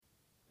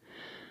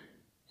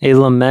A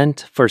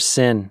Lament for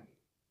Sin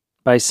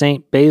by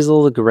Saint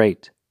Basil the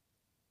Great.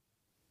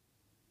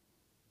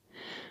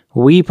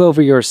 Weep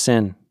over your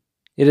sin.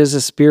 It is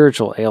a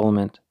spiritual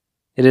ailment.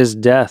 It is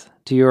death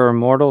to your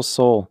immortal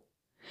soul.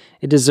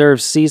 It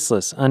deserves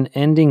ceaseless,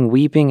 unending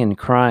weeping and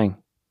crying.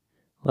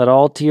 Let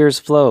all tears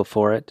flow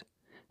for it,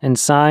 and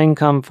sighing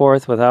come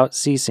forth without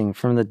ceasing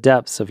from the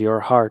depths of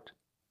your heart.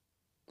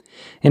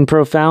 In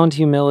profound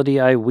humility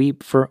I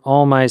weep for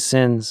all my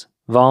sins,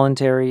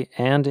 voluntary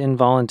and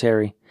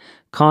involuntary,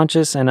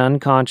 conscious and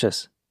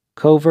unconscious,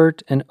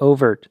 covert and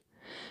overt,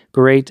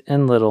 great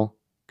and little,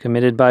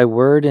 committed by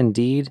word and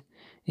deed,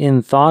 in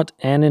thought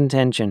and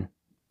intention,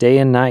 day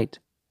and night,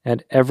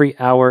 at every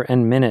hour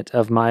and minute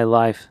of my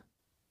life.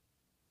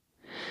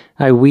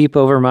 I weep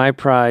over my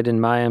pride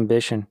and my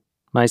ambition,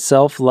 my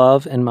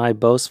self-love and my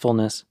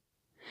boastfulness.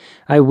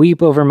 I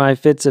weep over my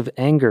fits of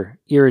anger,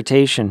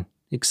 irritation,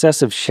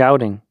 excessive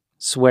shouting,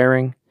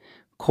 swearing,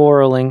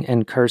 quarreling,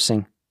 and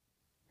cursing.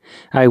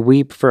 I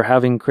weep for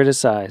having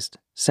criticized,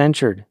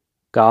 censured,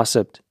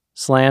 gossiped,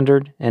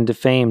 slandered, and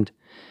defamed,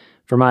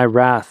 for my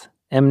wrath,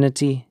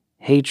 enmity,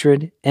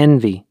 hatred,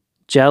 envy,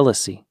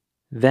 jealousy,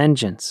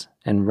 vengeance,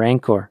 and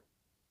rancor.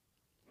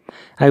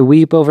 I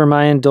weep over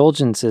my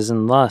indulgences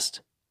in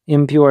lust,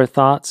 impure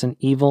thoughts and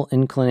evil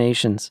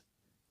inclinations,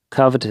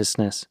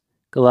 covetousness,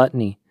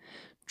 gluttony,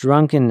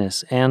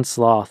 drunkenness, and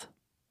sloth.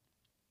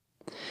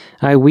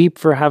 I weep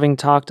for having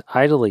talked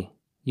idly,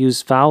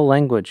 used foul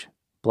language,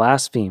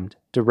 blasphemed,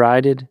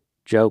 derided,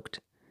 joked,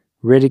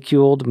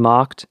 ridiculed,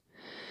 mocked,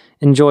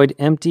 enjoyed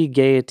empty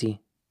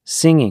gaiety,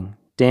 singing,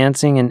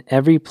 dancing, and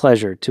every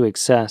pleasure to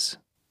excess.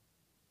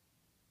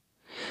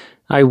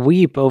 I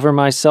weep over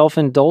my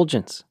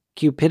self-indulgence,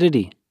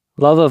 cupidity,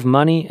 love of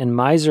money and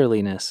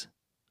miserliness,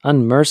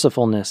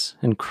 unmercifulness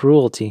and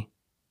cruelty.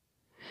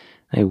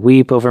 I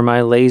weep over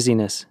my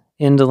laziness,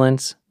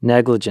 indolence,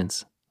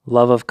 negligence,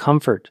 love of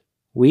comfort,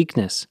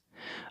 weakness,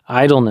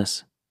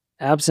 idleness,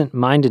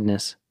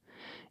 absent-mindedness,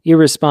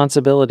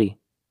 irresponsibility,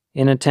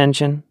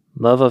 inattention,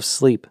 love of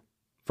sleep,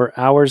 for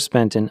hours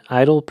spent in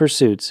idle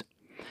pursuits,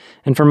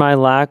 and for my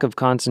lack of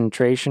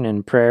concentration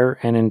in prayer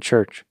and in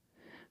church,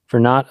 for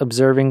not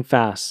observing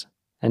fasts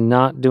and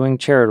not doing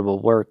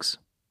charitable works.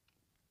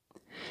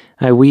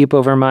 I weep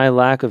over my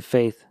lack of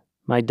faith,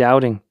 my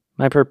doubting,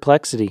 my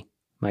perplexity,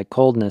 my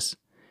coldness,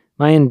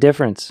 my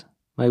indifference,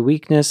 my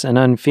weakness and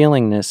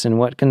unfeelingness in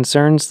what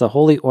concerns the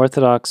Holy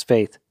Orthodox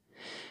faith,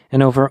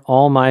 and over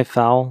all my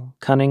foul,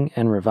 cunning,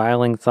 and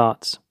reviling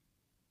thoughts.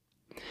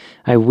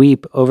 I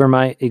weep over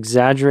my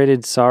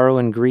exaggerated sorrow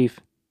and grief,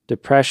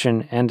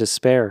 depression and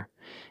despair,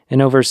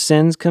 and over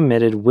sins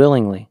committed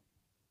willingly.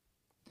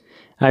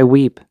 I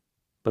weep,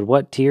 but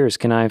what tears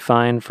can I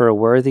find for a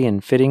worthy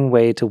and fitting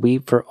way to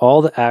weep for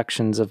all the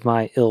actions of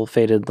my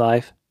ill-fated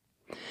life,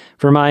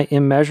 for my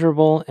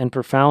immeasurable and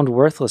profound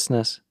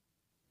worthlessness?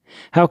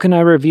 How can I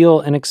reveal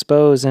and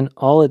expose in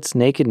all its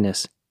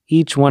nakedness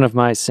each one of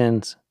my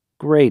sins,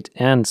 great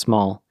and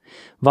small,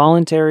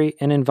 voluntary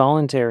and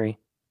involuntary,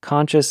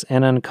 conscious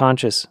and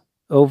unconscious,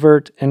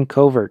 overt and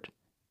covert,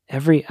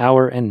 every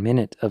hour and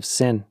minute of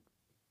sin?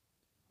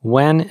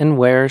 When and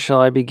where shall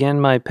I begin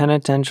my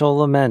penitential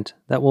lament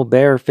that will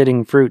bear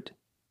fitting fruit?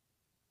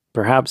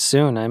 Perhaps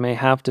soon I may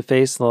have to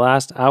face the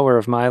last hour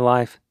of my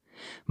life.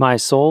 My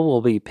soul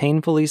will be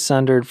painfully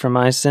sundered from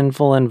my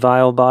sinful and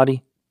vile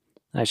body.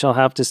 I shall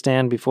have to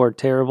stand before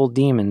terrible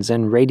demons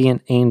and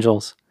radiant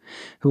angels,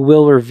 who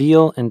will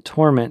reveal and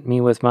torment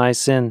me with my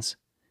sins.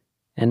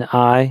 And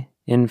I,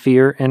 in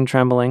fear and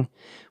trembling,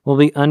 will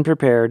be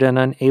unprepared and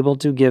unable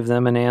to give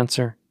them an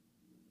answer.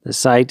 The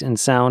sight and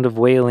sound of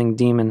wailing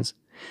demons,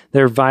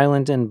 their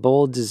violent and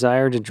bold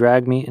desire to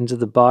drag me into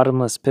the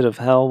bottomless pit of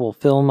hell, will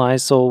fill my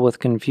soul with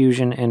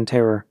confusion and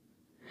terror.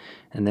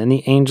 And then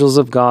the angels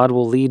of God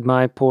will lead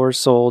my poor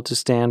soul to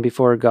stand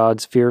before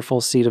God's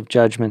fearful seat of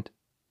judgment.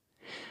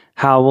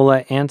 How will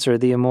I answer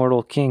the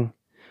immortal King?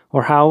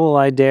 Or how will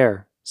I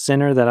dare,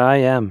 sinner that I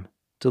am,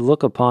 to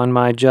look upon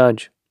my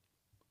judge?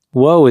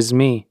 Woe is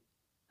me!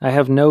 I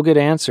have no good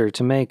answer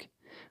to make,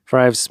 for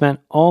I have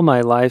spent all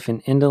my life in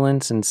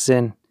indolence and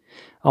sin,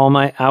 all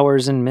my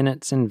hours and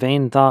minutes in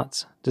vain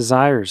thoughts,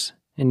 desires,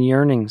 and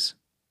yearnings.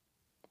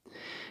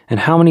 And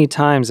how many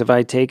times have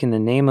I taken the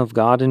name of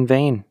God in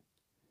vain?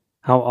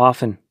 How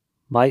often,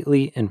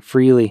 lightly and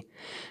freely,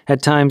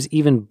 at times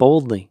even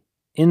boldly,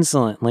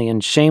 insolently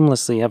and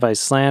shamelessly have I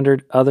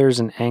slandered others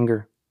in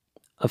anger,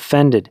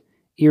 offended,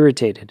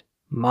 irritated,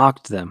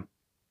 mocked them.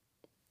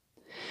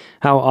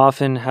 How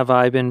often have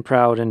I been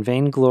proud and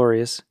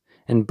vainglorious,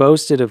 and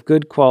boasted of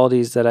good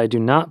qualities that I do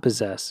not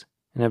possess,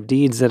 and of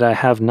deeds that I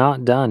have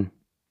not done.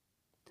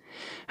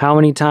 How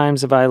many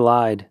times have I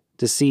lied,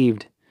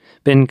 deceived,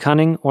 been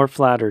cunning or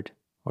flattered,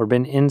 or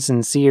been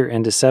insincere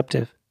and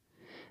deceptive?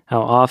 How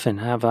often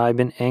have I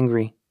been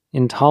angry,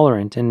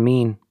 intolerant, and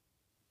mean?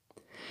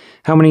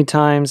 How many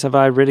times have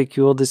I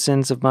ridiculed the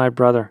sins of my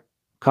brother,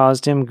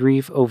 caused him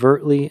grief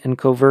overtly and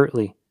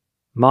covertly,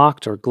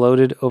 mocked or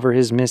gloated over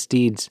his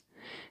misdeeds,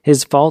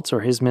 his faults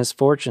or his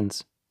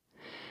misfortunes?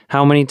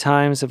 How many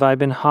times have I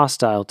been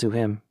hostile to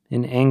him,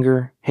 in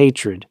anger,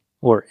 hatred,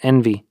 or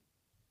envy?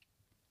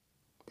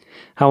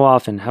 How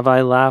often have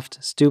I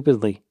laughed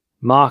stupidly,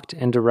 mocked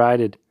and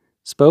derided,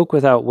 spoke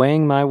without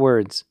weighing my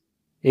words,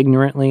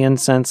 ignorantly and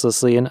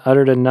senselessly, and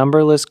uttered a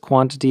numberless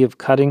quantity of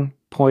cutting,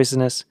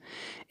 poisonous,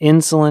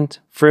 insolent,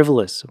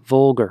 frivolous,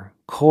 vulgar,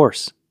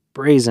 coarse,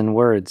 brazen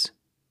words?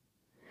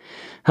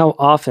 How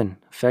often,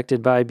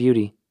 affected by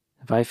beauty,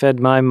 have I fed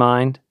my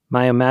mind,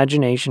 my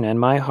imagination, and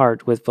my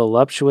heart with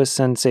voluptuous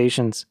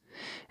sensations,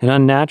 and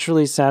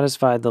unnaturally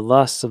satisfied the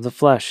lusts of the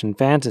flesh and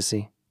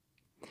fantasy?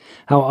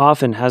 How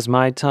often has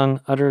my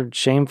tongue uttered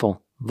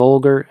shameful,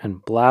 vulgar,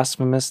 and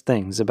blasphemous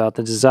things about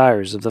the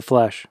desires of the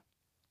flesh?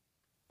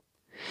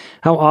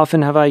 How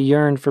often have I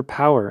yearned for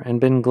power and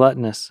been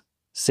gluttonous,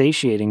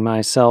 satiating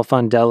myself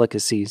on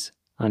delicacies,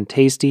 on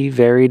tasty,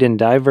 varied, and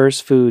diverse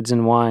foods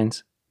and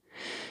wines?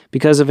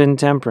 Because of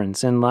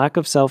intemperance and lack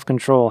of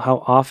self-control,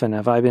 how often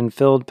have I been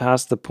filled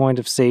past the point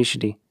of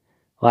satiety,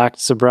 lacked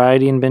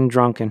sobriety and been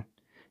drunken,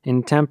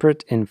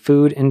 intemperate in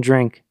food and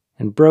drink,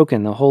 and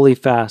broken the holy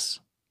fasts?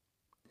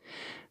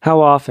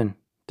 How often,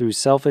 through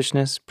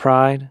selfishness,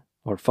 pride,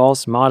 or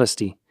false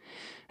modesty,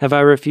 have I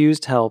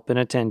refused help and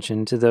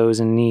attention to those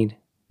in need,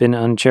 been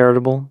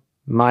uncharitable,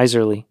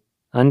 miserly,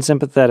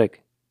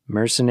 unsympathetic,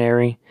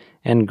 mercenary,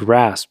 and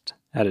grasped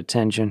at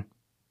attention?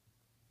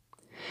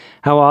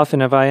 How often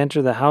have I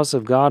entered the house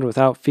of God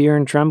without fear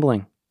and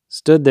trembling,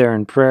 stood there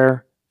in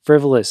prayer,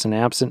 frivolous and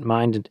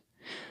absent-minded,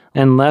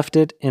 and left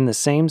it in the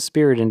same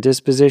spirit and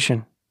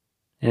disposition?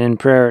 And in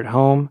prayer at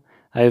home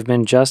I have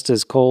been just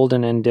as cold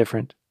and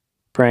indifferent,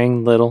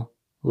 praying little,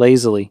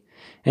 lazily,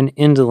 and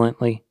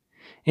indolently,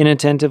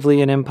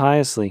 inattentively and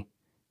impiously,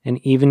 and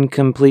even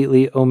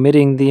completely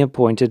omitting the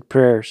appointed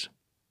prayers.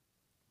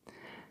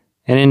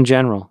 And in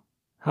general,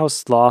 how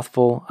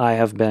slothful I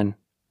have been,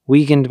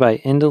 weakened by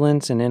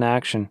indolence and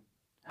inaction.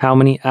 How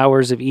many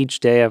hours of each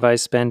day have I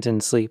spent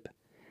in sleep?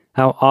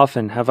 How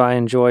often have I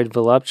enjoyed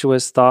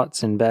voluptuous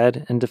thoughts in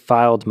bed and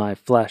defiled my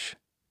flesh?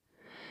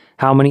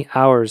 How many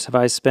hours have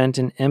I spent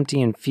in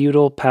empty and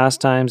futile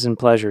pastimes and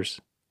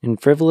pleasures, in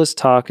frivolous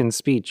talk and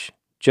speech,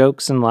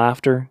 jokes and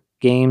laughter,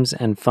 games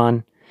and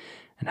fun?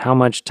 And how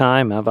much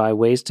time have I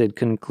wasted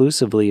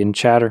conclusively in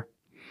chatter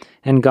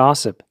and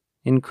gossip,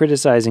 in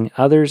criticizing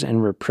others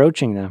and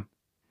reproaching them?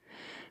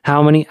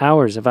 How many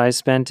hours have I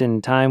spent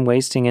in time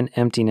wasting and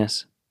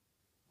emptiness?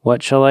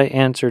 What shall I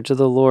answer to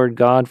the Lord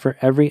God for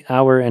every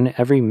hour and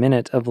every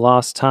minute of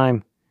lost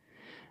time?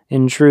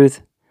 In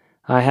truth,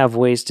 I have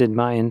wasted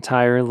my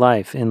entire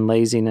life in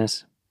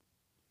laziness.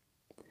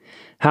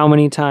 How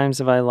many times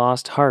have I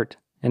lost heart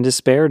and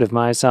despaired of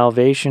my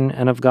salvation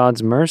and of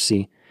God's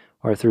mercy,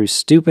 or through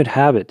stupid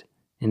habit,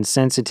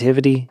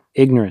 insensitivity,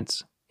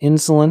 ignorance,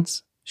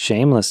 insolence,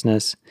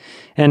 shamelessness,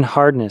 and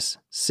hardness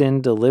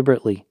sinned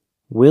deliberately,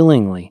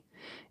 willingly,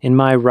 in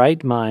my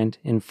right mind,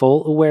 in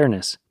full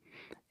awareness,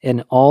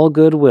 in all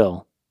good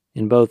will,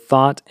 in both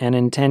thought and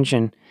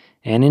intention,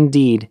 and in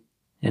deed,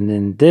 and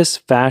in this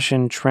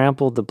fashion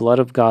trampled the blood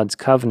of God's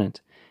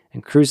covenant,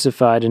 and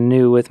crucified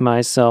anew with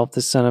myself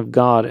the Son of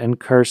God, and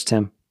cursed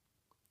him.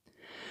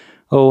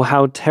 Oh,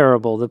 how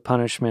terrible the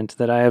punishment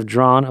that I have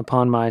drawn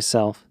upon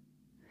myself!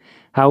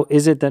 How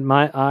is it that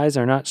my eyes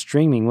are not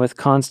streaming with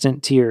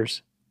constant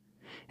tears?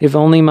 If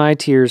only my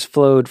tears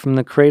flowed from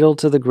the cradle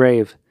to the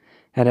grave,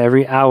 at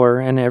every hour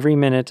and every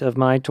minute of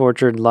my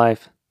tortured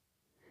life!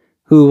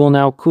 Who will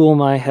now cool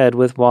my head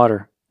with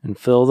water, and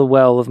fill the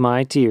well of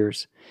my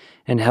tears,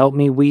 and help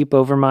me weep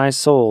over my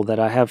soul that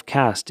I have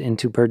cast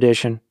into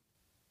perdition?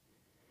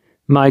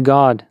 My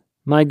God,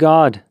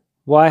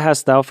 why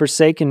hast thou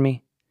forsaken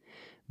me?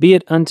 Be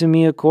it unto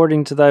me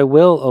according to thy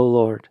will, O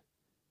Lord.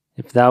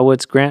 If thou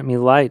wouldst grant me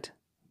light,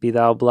 be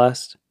thou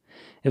blessed.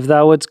 If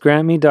thou wouldst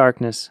grant me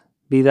darkness,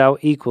 be thou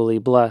equally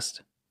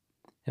blessed.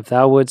 If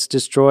thou wouldst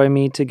destroy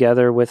me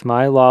together with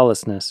my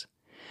lawlessness,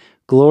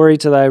 glory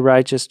to thy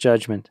righteous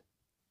judgment.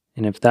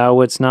 And if thou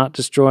wouldst not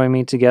destroy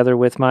me together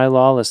with my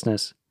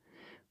lawlessness,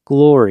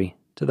 glory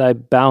to thy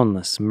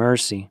boundless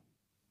mercy.